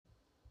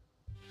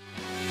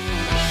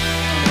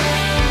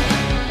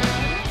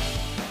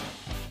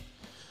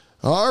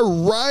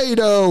All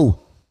righto.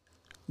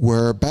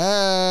 We're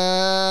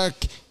back.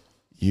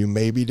 You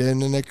maybe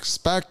didn't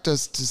expect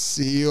us to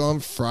see you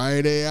on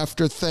Friday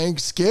after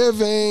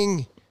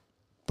Thanksgiving,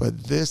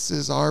 but this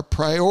is our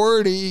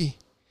priority.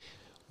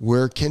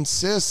 We're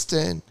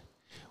consistent.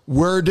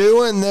 We're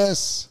doing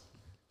this.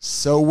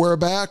 So we're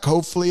back.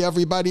 Hopefully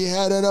everybody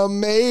had an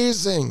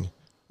amazing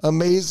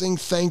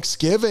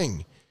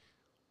Thanksgiving.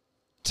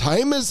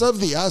 Time is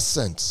of the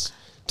essence.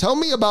 Tell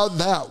me about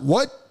that.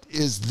 What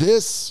is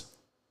this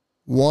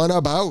one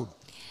about?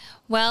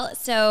 Well,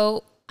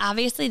 so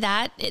obviously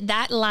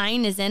that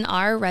line is in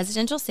our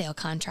residential sale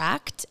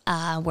contract.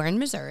 We're in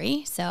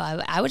Missouri, so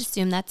I would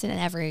assume that's in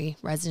every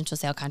residential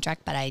sale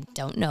contract, but I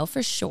don't know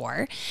for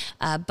sure.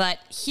 But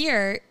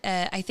here,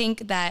 I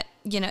think that,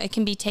 it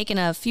can be taken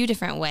a few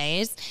different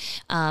ways.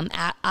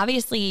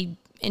 Obviously,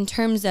 in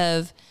terms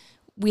of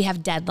we have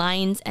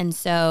deadlines, and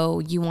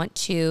so you want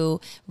to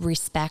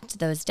respect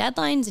those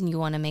deadlines, and you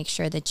want to make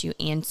sure that you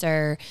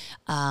answer,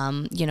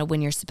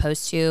 when you're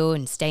supposed to,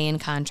 and stay in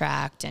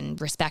contract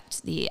and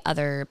respect the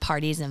other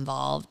parties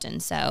involved.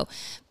 And so,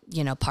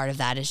 part of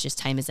that is just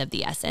time is of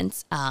the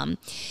essence.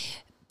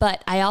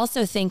 But I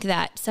also think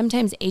that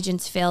sometimes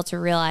agents fail to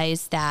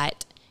realize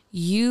that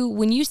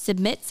when you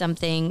submit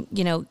something,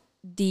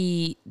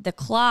 the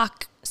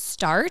clock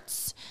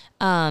starts.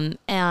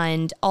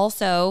 And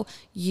also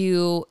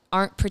you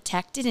aren't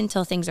protected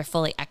until things are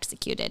fully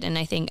executed. And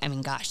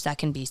that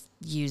can be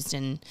used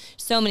in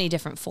so many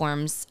different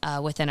forms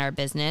within our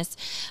business.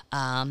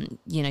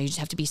 You just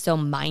have to be so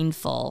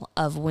mindful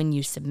of when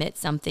you submit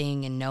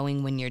something and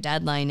knowing when your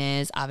deadline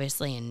is,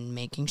 obviously, and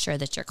making sure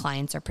that your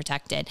clients are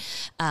protected.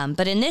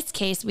 But in this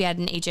case, we had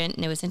an agent,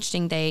 and it was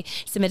interesting. They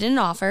submitted an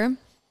offer.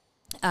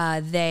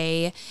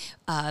 They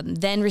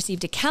then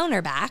received a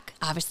counter back.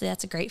 Obviously,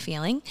 that's a great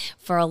feeling.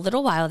 For a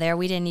little while there,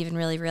 we didn't even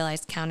really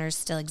realize counters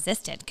still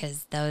existed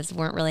because those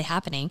weren't really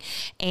happening.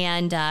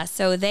 And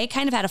so they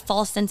kind of had a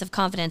false sense of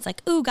confidence,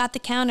 like, ooh, got the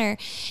counter.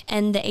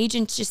 And the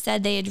agent just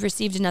said they had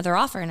received another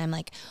offer. And I'm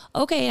like,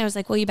 okay. And I was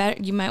like, well,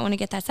 you might want to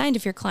get that signed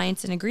if your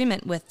client's in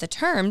agreement with the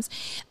terms.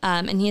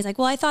 And he's like,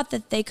 well, I thought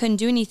that they couldn't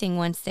do anything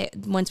once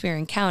we were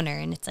in counter.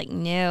 And it's like,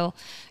 no,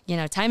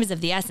 time is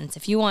of the essence.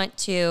 If you want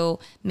to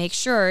make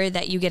sure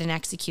that you get an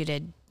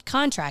executed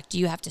contract,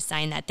 you have to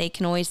sign that. They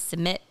can always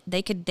submit.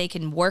 They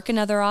can work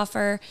another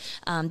offer.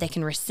 They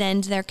can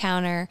rescind their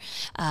counter.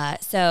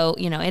 So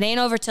it ain't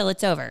over till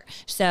it's over.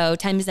 So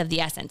time is of the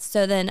essence.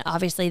 So then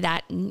obviously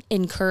that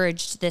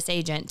encouraged this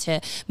agent to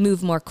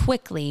move more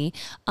quickly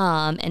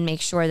and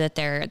make sure that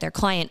their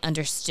client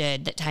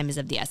understood that time is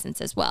of the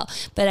essence as well.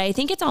 But I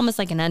think it's almost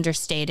like an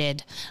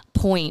understated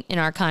point in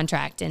our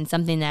contract, and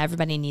something that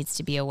everybody needs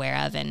to be aware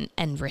of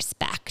and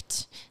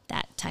respect,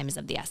 that time is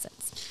of the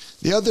essence.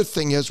 The other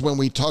thing is when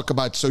we talk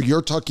about, so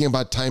you're talking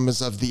about time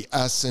is of the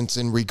essence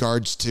in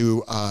regards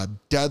to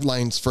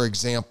deadlines, for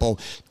example,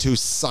 to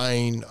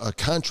sign a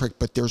contract,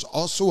 but there's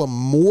also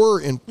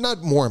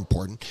not more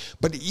important,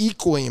 but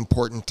equally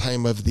important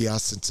time of the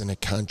essence in a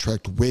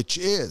contract, which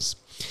is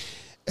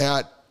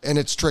and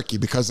it's tricky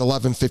because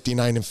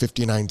 11:59 and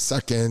 59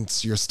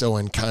 seconds, you're still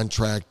in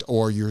contract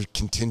or your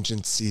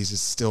contingencies is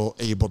still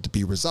able to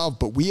be resolved.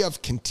 But we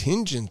have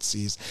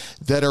contingencies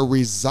that are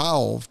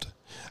resolved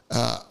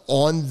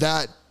on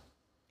that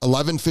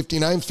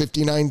 11:59,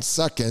 59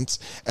 seconds.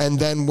 And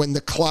then when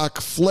the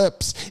clock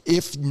flips,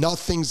 if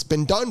nothing's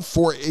been done,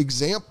 for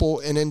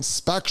example, an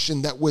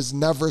inspection that was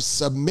never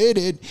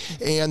submitted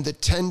and the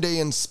 10-day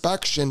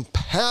inspection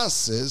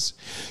passes,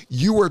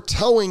 you are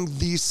telling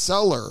the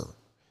seller,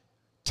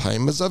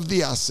 time is of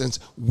the essence.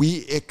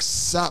 We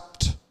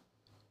accept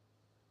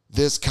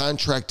this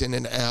contract in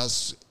an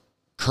as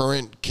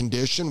current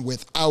condition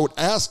without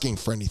asking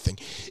for anything.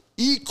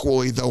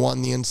 Equally, though,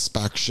 on the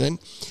inspection,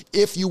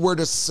 if you were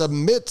to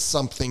submit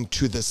something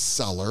to the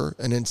seller,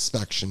 an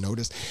inspection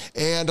notice,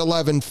 and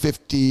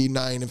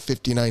 11:59 and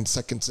 59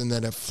 seconds, and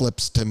then it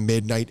flips to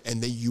midnight,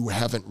 and that you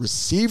haven't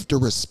received a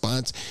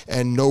response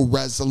and no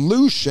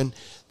resolution,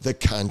 the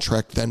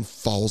contract then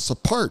falls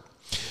apart.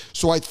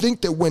 So I think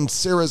that when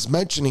Sarah's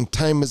mentioning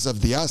time is of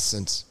the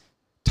essence,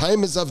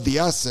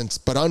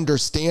 but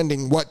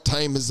understanding what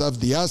time is of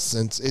the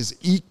essence is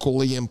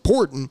equally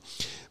important,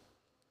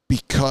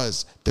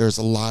 because there's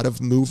a lot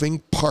of moving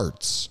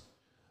parts,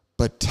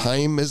 but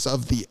time is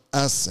of the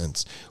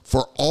essence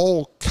for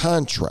all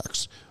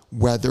contracts,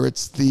 whether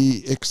it's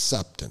the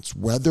acceptance,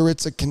 whether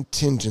it's a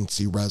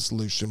contingency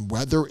resolution,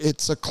 whether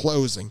it's a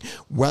closing,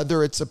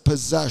 whether it's a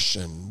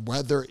possession,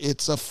 whether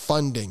it's a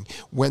funding,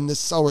 when the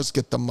sellers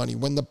get the money,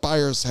 when the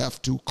buyers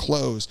have to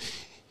close.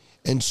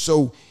 And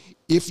so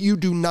if you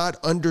do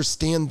not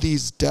understand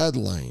these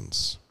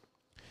deadlines,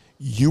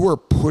 you are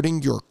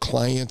putting your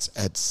clients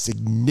at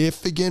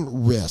significant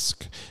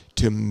risk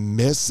to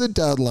miss a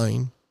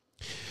deadline,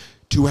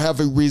 to have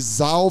a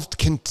resolved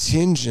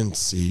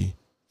contingency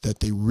that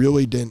they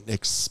really didn't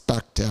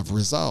expect to have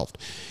resolved.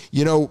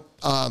 Tell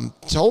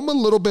them a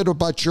little bit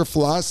about your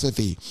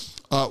philosophy.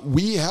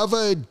 We have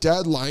a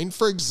deadline,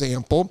 for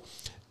example,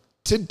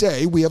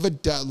 today we have a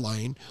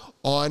deadline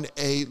on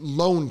a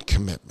loan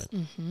commitment.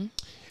 Mm-hmm.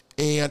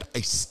 and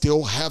I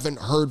still haven't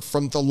heard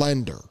from the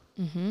lender.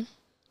 Mm-hmm.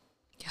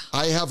 Yeah.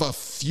 I have a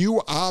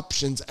few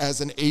options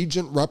as an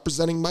agent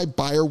representing my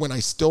buyer when I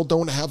still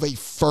don't have a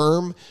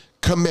firm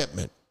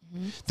commitment.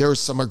 There's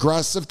some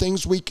aggressive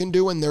things we can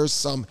do, and there's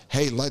some,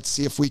 hey, let's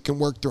see if we can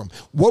work through them.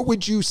 What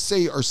would you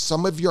say are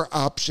some of your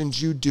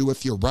options you do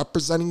if you're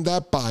representing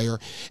that buyer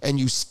and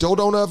you still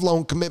don't have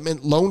loan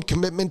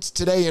commitments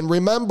today? And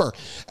remember,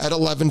 at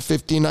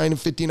 11:59 and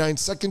 59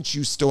 seconds,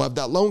 you still have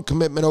that loan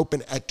commitment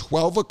open. At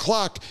 12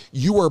 o'clock,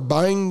 you are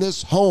buying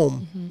this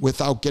home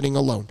without getting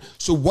a loan.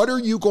 So what are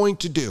you going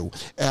to do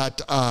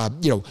at,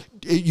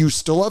 you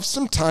still have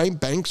some time,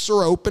 banks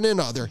are open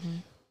and other,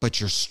 but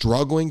you're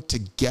struggling to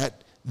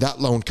get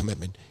that loan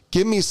commitment.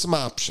 Give me some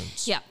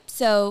options. Yeah.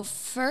 So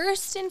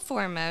first and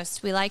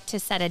foremost, we like to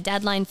set a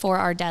deadline for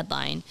our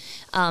deadline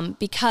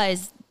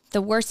because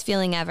the worst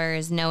feeling ever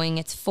is knowing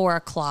it's 4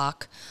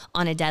 o'clock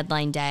on a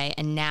deadline day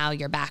and now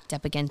you're backed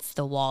up against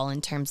the wall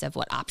in terms of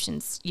what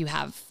options you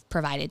have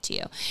provided to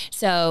you.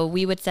 So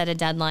we would set a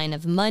deadline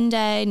of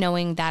Monday,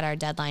 knowing that our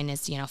deadline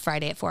is,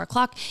 Friday at 4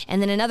 o'clock,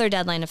 and then another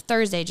deadline of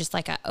Thursday, just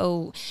like SHIT.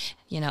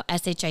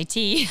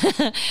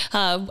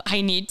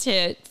 I need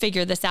to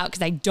figure this out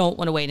because I don't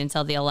want to wait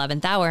until the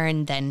 11th hour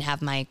and then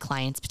have my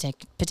clients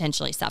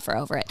potentially suffer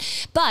over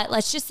it. But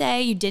let's just say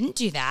you didn't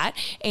do that,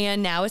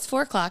 and now it's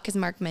 4 o'clock, as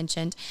Mark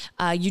mentioned.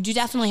 You do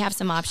definitely have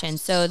some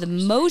options. So the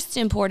most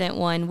important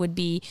one would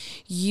be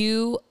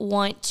you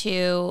want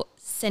to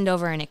send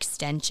over an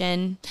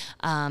extension.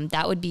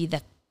 That would be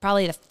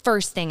probably the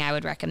first thing I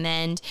would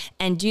recommend,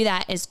 and do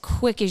that as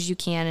quick as you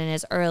can and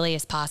as early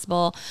as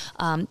possible.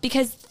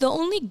 Because the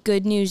only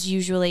good news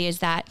usually is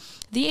that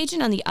the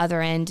agent on the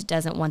other end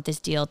doesn't want this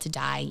deal to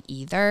die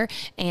either.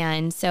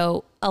 And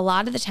so a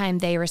lot of the time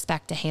they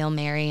respect a Hail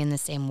Mary in the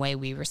same way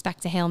we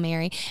respect a Hail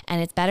Mary.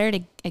 And it's better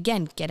to,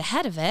 again, get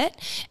ahead of it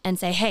and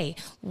say, hey,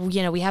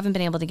 we haven't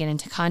been able to get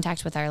into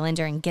contact with our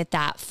lender and get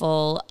that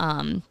full,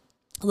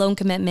 loan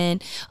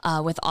commitment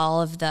with all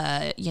of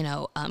the,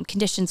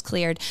 conditions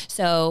cleared.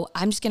 So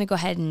I'm just going to go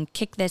ahead and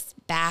kick this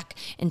back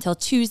until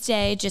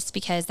Tuesday, just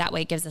because that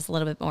way it gives us a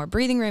little bit more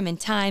breathing room and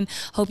time.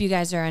 Hope you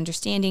guys are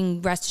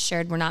understanding. Rest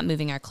assured, we're not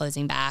moving our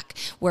closing back.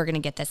 We're going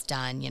to get this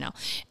done,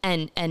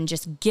 and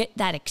just get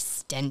that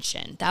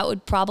extension. That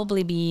would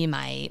probably be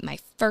my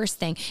first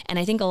thing. And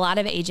I think a lot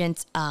of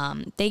agents,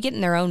 they get in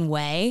their own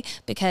way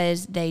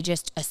because they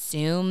just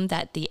assume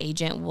that the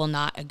agent will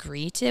not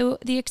agree to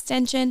the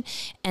extension.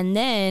 And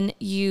then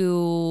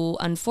you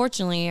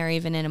unfortunately are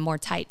even in a more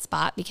tight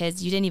spot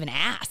because you didn't even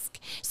ask.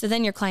 So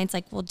then your client's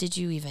like, well, did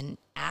you even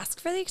ask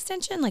for the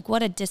extension? Like,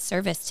 what a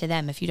disservice to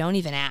them if you don't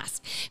even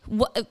ask.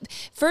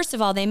 First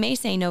of all, they may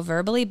say no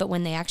verbally, but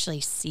when they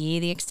actually see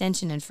the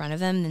extension in front of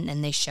them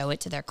and they show it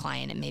to their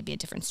client, it may be a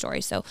different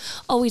story. So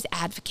always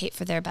advocate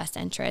for their best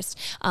interest.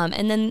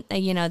 And then,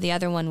 the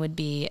other one would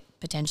be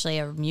potentially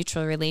a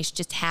mutual release,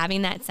 just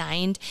having that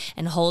signed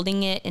and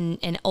holding it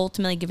and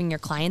ultimately giving your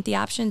client the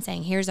option,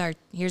 saying,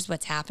 here's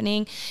what's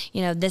happening.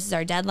 This is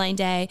our deadline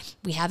day.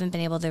 We haven't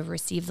been able to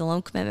receive the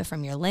loan commitment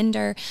from your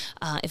lender.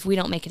 If we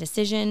don't make a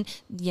decision,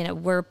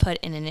 we're put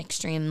in an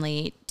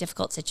extremely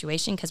difficult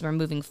situation because we're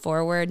moving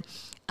forward.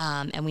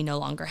 And we no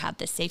longer have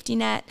this safety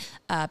net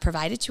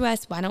provided to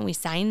us. Why don't we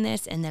sign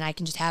this? And then I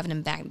can just have it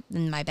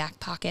in my back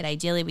pocket.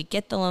 Ideally, we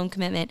get the loan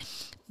commitment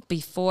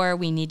before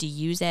we need to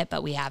use it,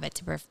 but we have it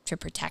to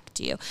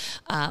protect you,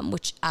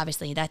 which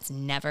obviously that's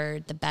never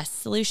the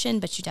best solution,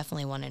 but you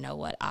definitely want to know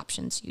what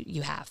options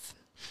you have.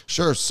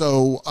 Sure.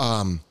 So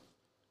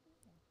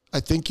I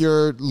think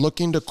you're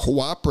looking to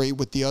cooperate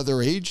with the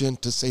other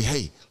agent to say,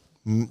 hey,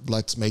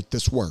 let's make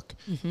this work.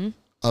 Mm-hmm.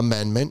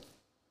 Amendment,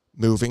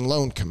 moving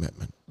loan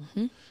commitment.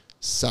 Mm-hmm.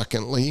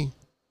 Secondly,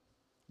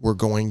 we're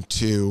going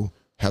to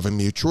have a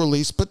mutual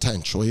release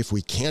potentially if we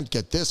can't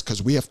get this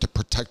because we have to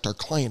protect our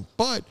client.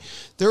 But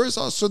there is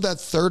also that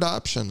third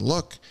option.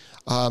 Look,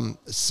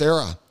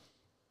 Sarah,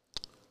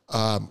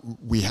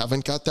 we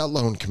haven't got that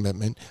loan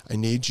commitment. I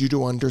need you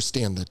to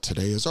understand that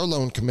today is our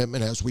loan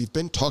commitment. As we've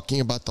been talking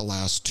about the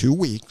last 2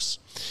 weeks,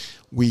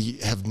 we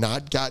have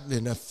not gotten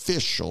an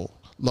official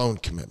loan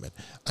commitment.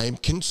 I am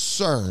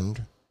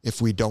concerned if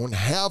we don't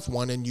have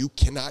one and you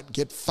cannot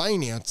get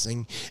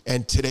financing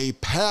and today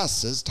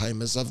passes,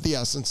 time is of the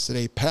essence,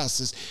 today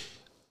passes,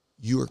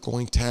 you are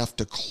going to have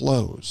to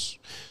close.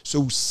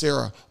 So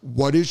Sarah,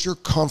 what is your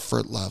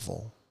comfort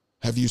level?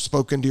 Have you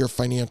spoken to your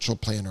financial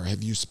planner?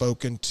 Have you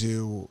spoken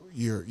to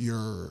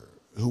your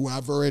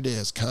whoever it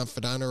is,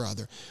 confidant or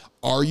other?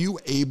 Are you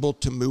able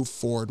to move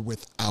forward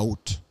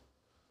without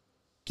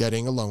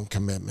getting a loan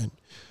commitment?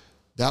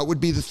 That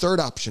would be the third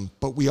option,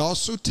 but we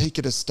also take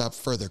it a step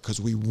further because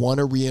we want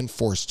to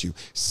reinforce to you.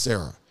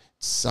 Sarah,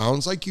 it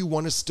sounds like you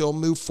want to still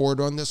move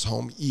forward on this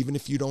home even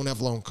if you don't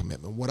have loan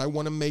commitment. What I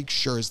want to make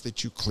sure is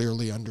that you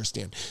clearly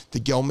understand. The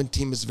Gelman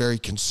team is very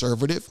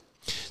conservative.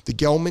 The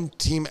Gelman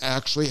team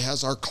actually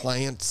has our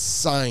clients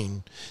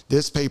sign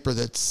this paper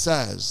that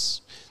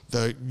says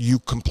that you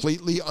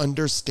completely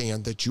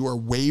understand that you are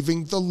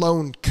waiving the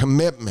loan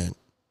commitment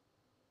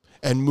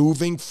and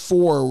moving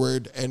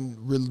forward and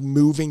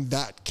removing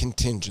that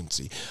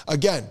contingency.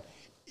 Again,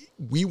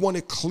 we want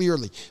it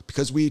clearly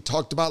because we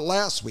talked about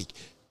last week,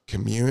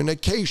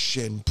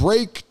 communication,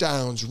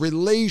 breakdowns,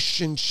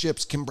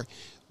 relationships can break.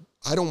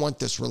 I don't want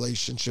this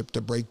relationship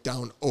to break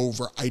down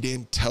over, I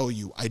didn't tell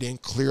you, I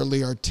didn't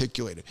clearly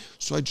articulate it.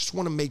 So I just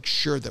want to make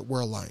sure that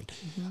we're aligned.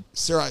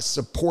 Sarah, I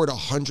support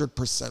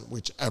 100%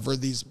 whichever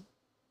these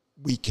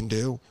we can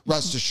do.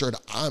 Rest assured,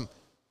 I'm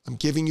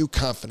giving you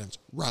confidence.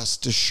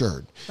 Rest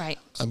assured. Right.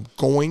 I'm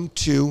going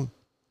to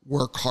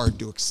work hard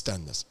to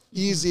extend this.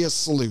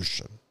 Easiest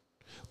solution.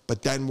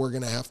 But then we're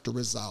going to have to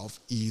resolve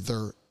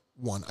either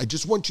one. I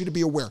just want you to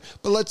be aware.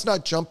 But let's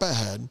not jump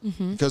ahead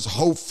because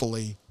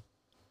hopefully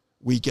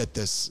we get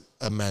this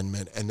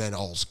amendment and then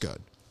all's good.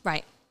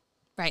 Right.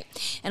 Right.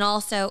 And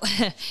also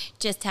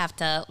just have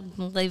to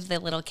leave the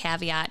little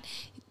caveat.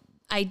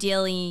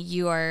 Ideally,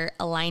 you are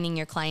aligning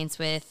your clients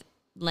with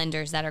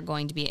lenders that are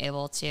going to be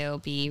able to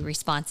be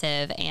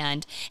responsive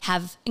and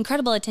have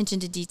incredible attention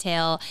to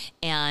detail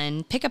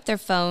and pick up their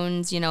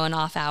phones, in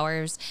off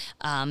hours,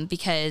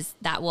 because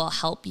that will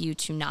help you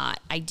to not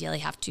ideally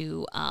have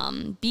to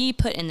be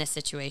put in this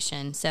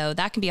situation. So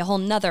that can be a whole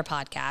nother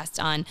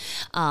podcast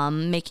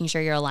on making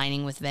sure you're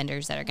aligning with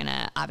vendors that are going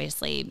to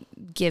obviously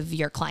give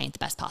your client the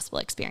best possible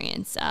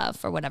experience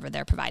for whatever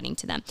they're providing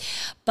to them.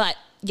 But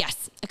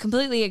yes, I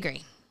completely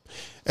agree.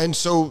 And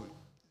so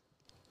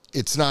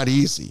it's not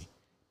easy,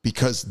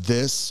 because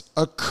this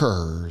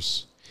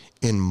occurs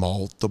in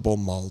multiple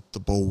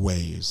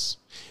ways.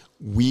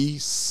 We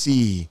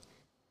see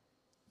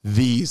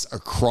these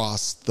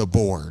across the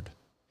board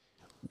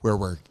where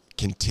we're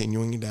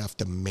continuing to have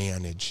to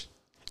manage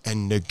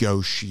and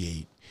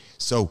negotiate.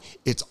 So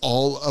it's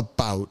all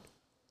about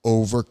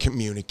over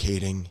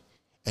communicating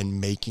and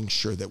making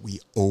sure that we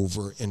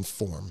over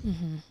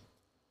inform.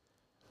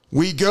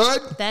 We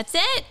good? That's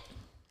it.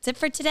 That's it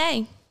for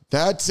today.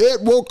 That's it.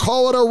 We'll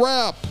call it a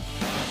wrap.